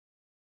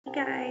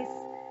Guys,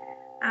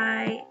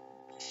 I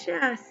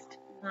just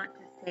want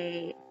to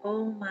say,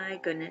 oh my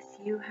goodness,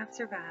 you have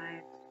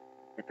survived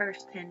the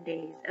first 10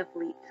 days of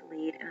Leap to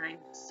Lead, and I'm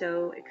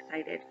so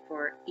excited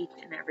for each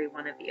and every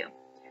one of you.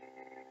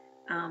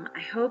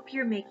 I hope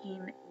you're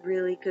making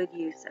really good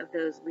use of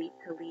those Leap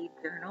to Lead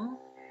journals.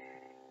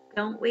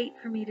 Don't wait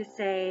for me to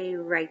say,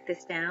 write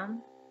this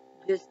down.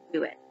 Just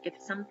do it. If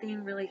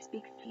something really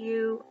speaks to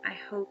you, I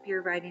hope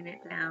you're writing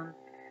it down.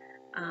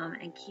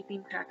 And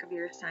keeping track of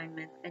your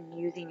assignments and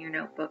using your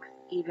notebooks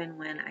even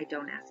when I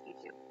don't ask you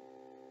to.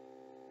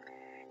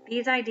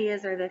 These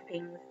ideas are the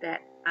things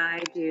that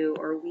I do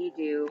or we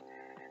do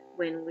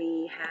when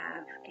we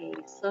have a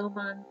slow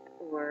month,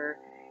 or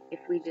if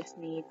we just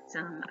need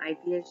some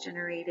ideas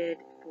generated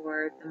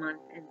for the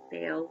month in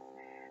sales.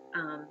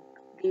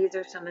 These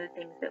are some of the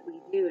things that we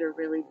do to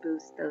really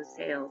boost those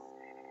sales,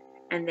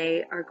 and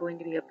they are going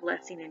to be a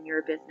blessing in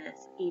your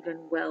business even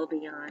well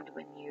beyond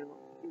when you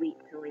leap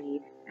to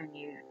lead and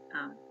you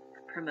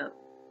promote.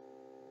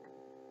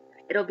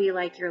 It'll be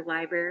like your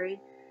library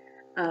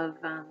of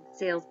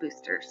sales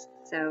boosters.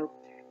 So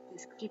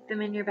just keep them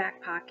in your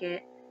back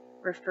pocket,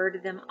 refer to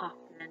them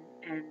often,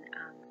 and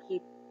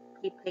keep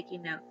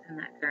taking notes in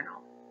that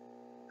journal.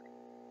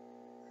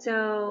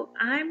 So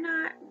I'm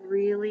not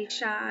really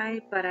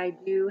shy, but I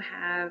do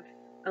have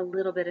a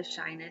little bit of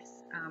shyness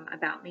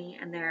about me,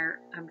 and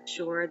I'm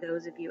sure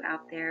those of you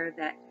out there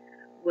that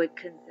would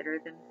consider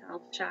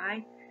themselves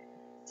shy.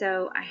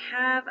 So I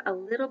have a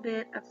little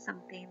bit of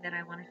something that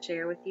I want to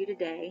share with you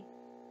today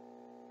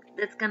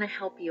that's going to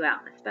help you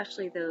out,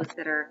 especially those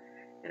that are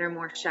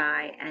more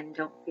shy and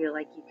don't feel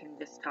like you can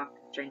just talk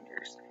to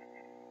strangers.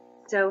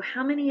 So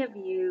how many of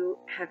you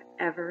have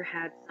ever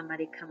had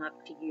somebody come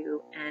up to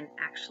you and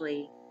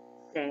actually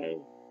say,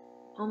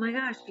 oh my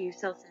gosh, do you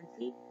sell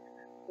Scentsy?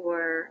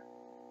 Or,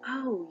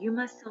 oh, you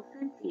must sell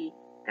Scentsy.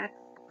 That's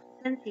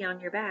Scentsy on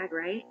your bag,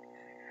 right?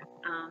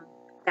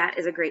 That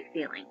is a great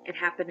feeling. It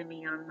happened to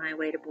me on my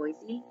way to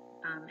Boise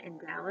in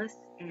Dallas,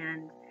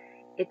 and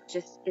it's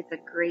a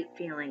great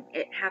feeling.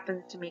 It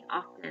happens to me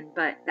often,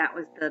 but that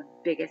was the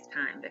biggest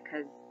time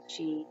because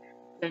she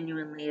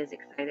genuinely is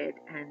excited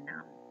and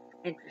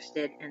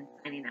interested in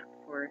signing up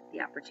for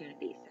the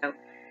opportunity. So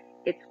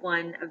it's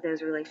one of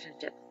those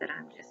relationships that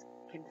I'm just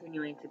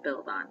continuing to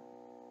build on.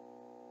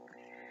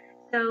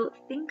 So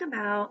think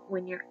about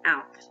when you're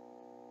out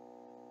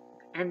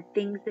and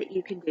things that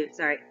you can do.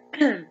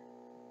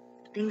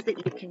 Things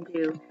that you can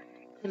do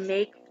to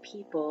make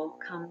people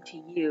come to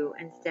you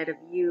instead of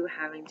you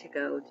having to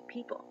go to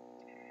people.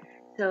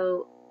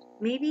 So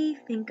maybe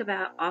think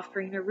about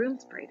offering a room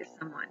spray to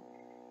someone.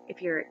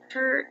 If you're at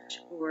church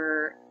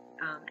or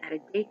at a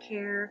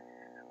daycare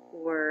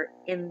or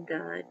in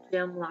the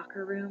gym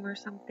locker room or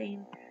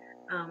something,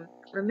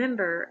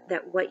 remember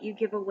that what you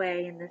give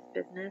away in this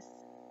business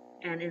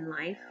and in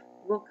life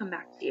will come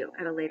back to you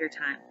at a later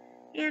time.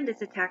 And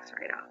it's a tax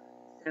write-off.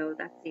 So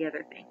that's the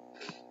other thing.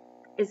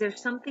 Is there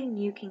something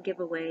you can give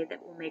away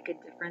that will make a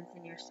difference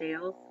in your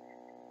sales?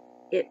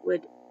 It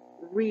would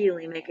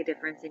really make a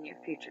difference in your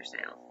future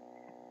sales.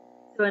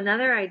 So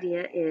another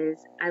idea is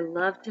I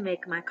love to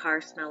make my car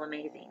smell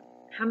amazing.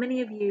 How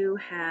many of you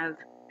have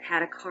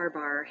had a car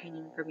bar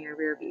hanging from your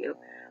rear view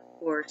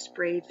or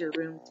sprayed your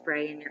room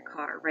spray in your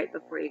car right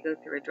before you go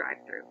through a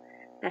drive-through?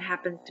 That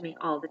happens to me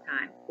all the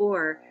time.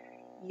 Or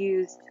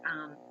used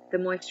the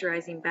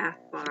moisturizing bath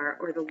bar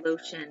or the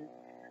lotion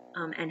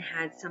and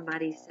had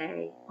somebody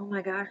say, oh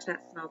my gosh, that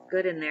smells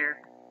good in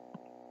there.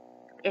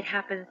 It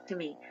happens to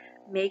me.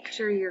 Make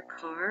sure your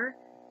car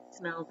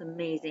smells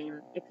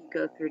amazing if you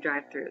go through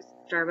drive-thrus.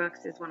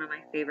 Starbucks is one of my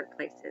favorite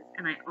places,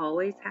 and I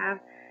always have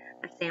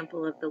a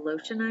sample of the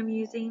lotion I'm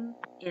using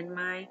in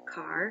my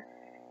car,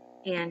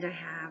 and I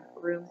have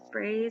room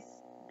sprays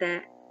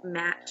that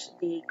match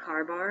the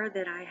car bar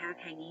that I have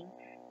hanging,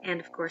 and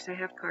of course I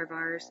have car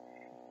bars,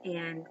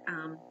 and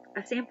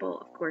a sample,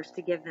 of course,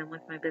 to give them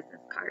with my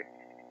business card.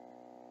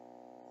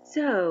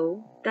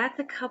 So that's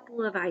a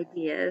couple of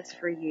ideas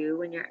for you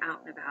when you're out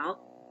and about.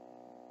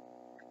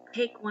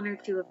 Take one or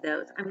two of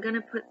those. I'm going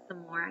to put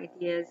some more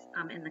ideas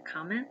in the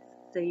comments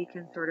so you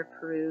can sort of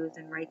peruse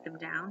and write them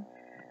down.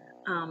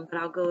 But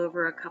I'll go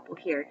over a couple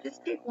here.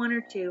 Just take one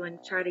or two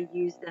and try to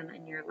use them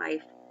in your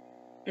life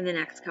in the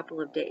next couple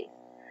of days.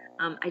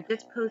 I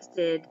just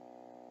posted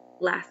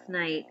last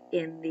night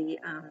in the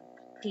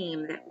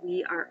team that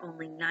we are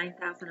only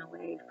 9,000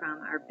 away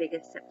from our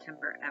biggest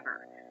September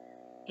ever.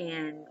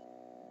 And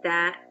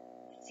that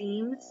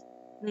seems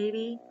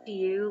maybe to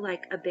you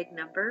like a big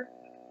number,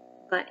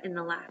 but in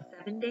the last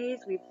 7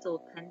 days we've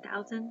sold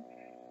 10,000,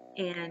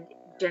 and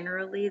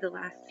generally the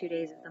last 2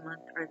 days of the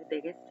month are the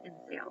biggest in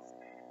sales.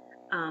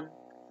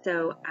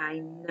 So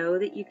I know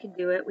that you can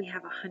do it. We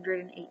have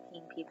 118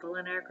 people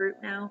in our group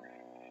now,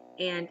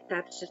 and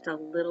that's just a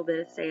little bit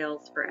of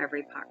sales for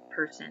every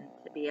person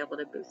to be able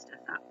to boost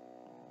us up.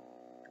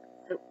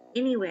 So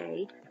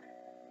anyway,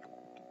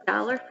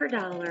 dollar for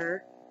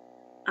dollar,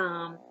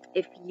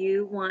 if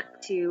you want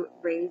to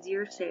raise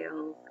your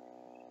sales,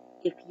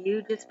 if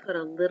you just put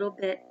a little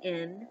bit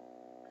in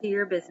to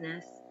your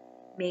business,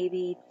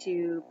 maybe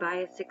to buy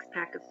a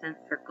 6-pack of scent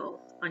circles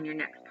on your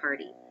next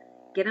party.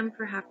 Get them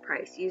for half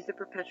price. Use the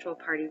perpetual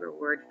party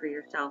reward for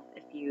yourself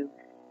if you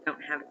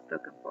don't have it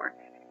spoken for.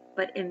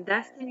 But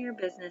invest in your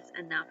business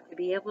enough to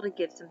be able to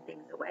give some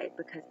things away,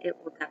 because it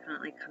will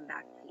definitely come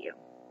back to you.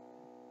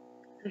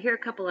 So here are a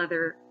couple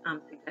other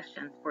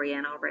suggestions for you,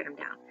 and I'll write them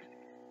down.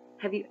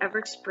 Have you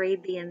ever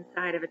sprayed the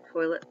inside of a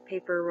toilet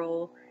paper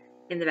roll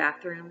in the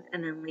bathrooms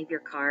and then leave your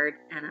card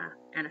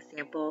and a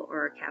sample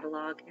or a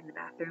catalog in the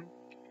bathroom?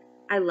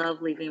 I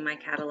love leaving my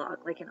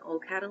catalog, like an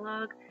old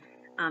catalog.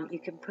 You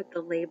can put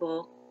the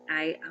label.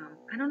 I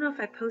don't know if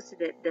I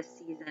posted it this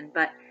season,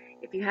 but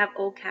if you have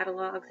old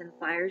catalogs and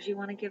flyers you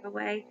want to give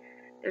away,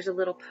 there's a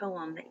little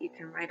poem that you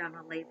can write on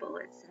a label.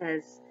 It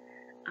says,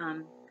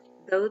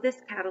 though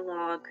this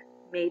catalog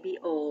may be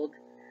old,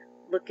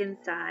 look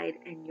inside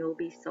and you'll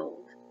be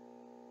sold.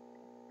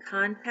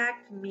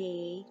 Contact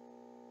me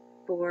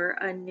for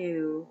a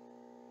new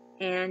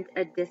and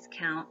a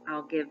discount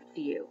I'll give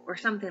to you, or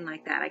something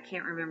like that. I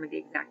can't remember the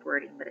exact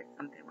wording, but it's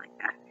something like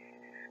that.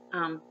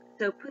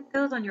 So put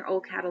those on your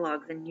old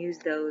catalogs and use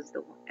those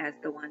as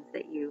the ones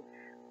that you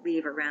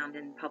leave around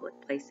in public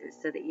places,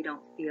 so that you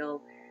don't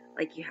feel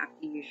like you have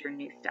to use your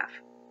new stuff.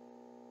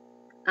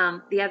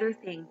 The other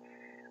thing,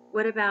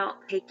 what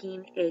about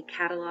taking a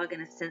catalog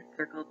and a scent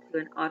circle to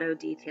an auto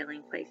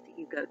detailing place that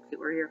you go to,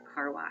 or your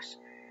car wash?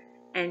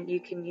 And you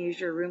can use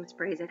your room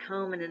sprays at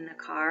home and in the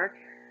car.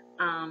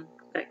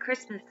 But at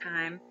Christmas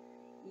time,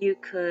 you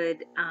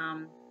could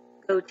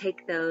go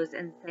take those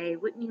and say,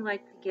 wouldn't you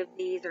like to give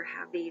these or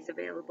have these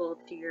available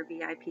to your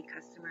VIP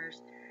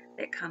customers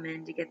that come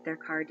in to get their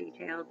car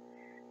detailed?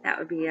 That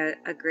would be a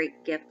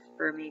great gift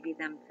for maybe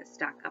them to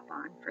stock up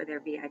on for their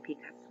VIP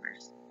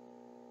customers.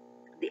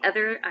 The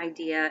other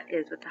idea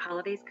is, with the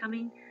holidays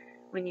coming,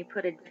 when you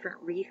put a different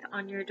wreath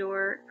on your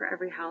door for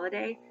every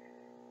holiday,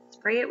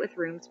 spray it with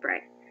room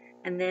spray.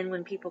 And then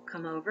when people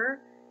come over,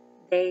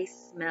 they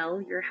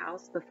smell your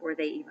house before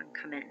they even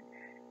come in.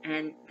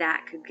 And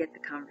that could get the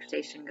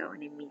conversation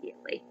going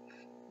immediately.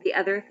 The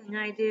other thing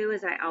I do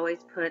is I always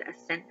put a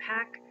scent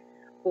pack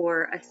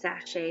or a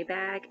sachet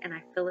bag, and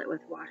I fill it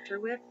with washer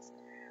whiffs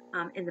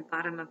in the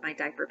bottom of my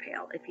diaper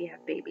pail. If you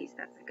have babies,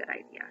 that's a good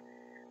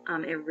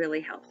idea. It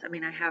really helps. I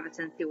mean, I have a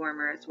Scentsy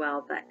warmer as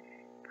well, but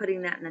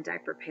putting that in the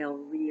diaper pail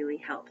really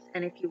helps.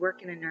 And if you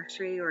work in a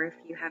nursery, or if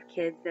you have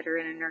kids that are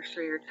in a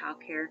nursery or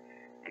childcare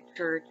at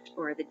church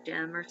or the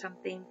gym or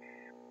something,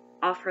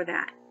 offer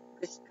that.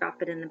 Just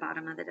drop it in the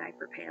bottom of the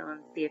diaper pail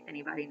and see if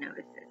anybody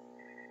notices.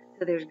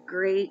 So there's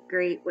great,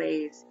 great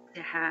ways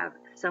to have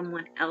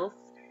someone else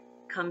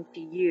come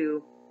to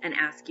you and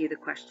ask you the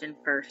question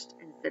first,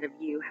 instead of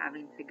you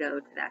having to go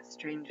to that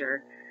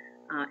stranger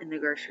in the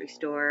grocery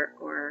store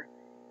or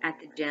at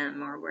the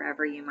gym or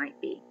wherever you might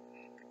be.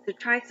 So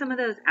try some of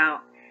those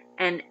out.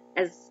 And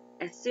as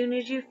soon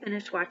as you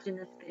finish watching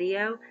this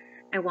video,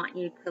 I want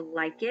you to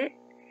like it.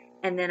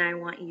 And then I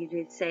want you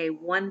to say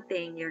one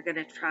thing you're going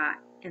to try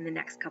in the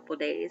next couple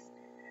days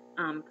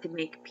to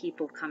make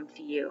people come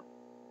to you.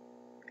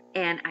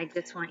 And I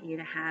just want you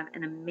to have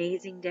an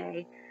amazing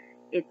day.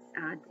 It's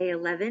day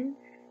 11,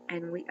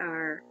 and we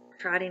are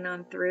trotting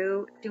on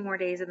through 2 more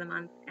days of the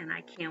month, and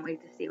I can't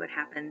wait to see what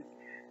happens.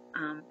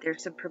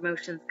 There's some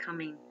promotions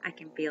coming. I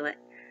can feel it.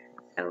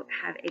 So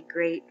have a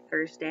great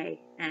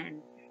Thursday,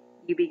 and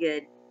you be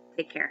good.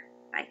 Take care.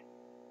 Bye.